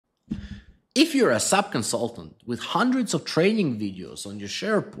If you're a SAP consultant with hundreds of training videos on your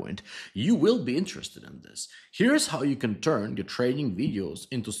SharePoint, you will be interested in this. Here's how you can turn your training videos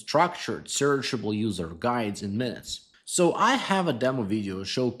into structured, searchable user guides in minutes. So I have a demo video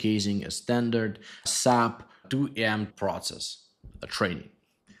showcasing a standard SAP 2M process, a training.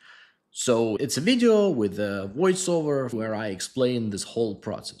 So it's a video with a voiceover where I explain this whole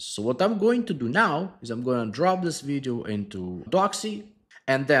process. So what I'm going to do now is I'm going to drop this video into Docsie,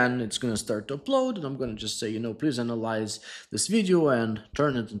 and then it's going to start to upload, and I'm going to just say, please analyze this video and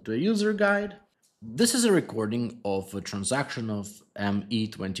turn it into a user guide. This is a recording of a transaction of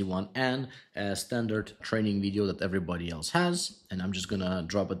ME21N, a standard training video that everybody else has, and I'm just going to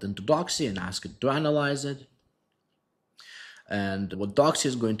drop it into Docsie and ask it to analyze it. And what Docsie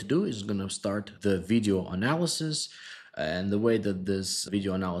is going to do is going to start the video analysis. And the way that this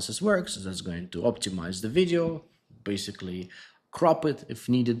video analysis works is it's going to optimize the video, basically crop it if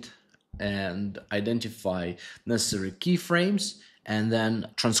needed, and identify necessary keyframes, and then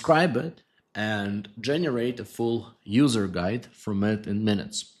transcribe it and generate a full user guide from it in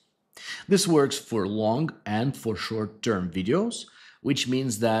minutes. This works for long and for short-term videos, which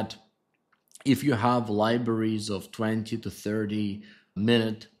means that if you have libraries of 20 to 30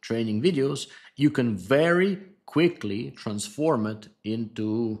 minute training videos, you can very quickly transform it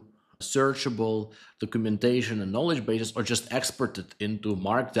into searchable documentation and knowledge bases, or just export it into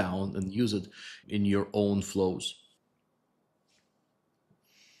Markdown and use it in your own flows.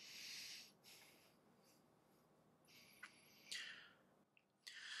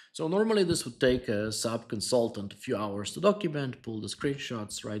 So normally this would take a SAP consultant a few hours to document, pull the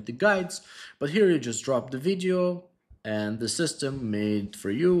screenshots, write the guides, but here you just drop the video and the system made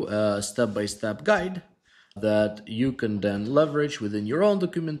for you a step-by-step guide that you can then leverage within your own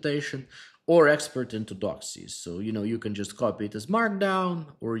documentation or export into Docsie. So, you can just copy it as Markdown,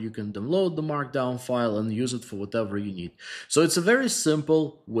 or you can download the Markdown file and use it for whatever you need. So it's a very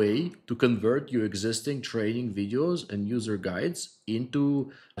simple way to convert your existing training videos and user guides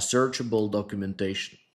into searchable documentation.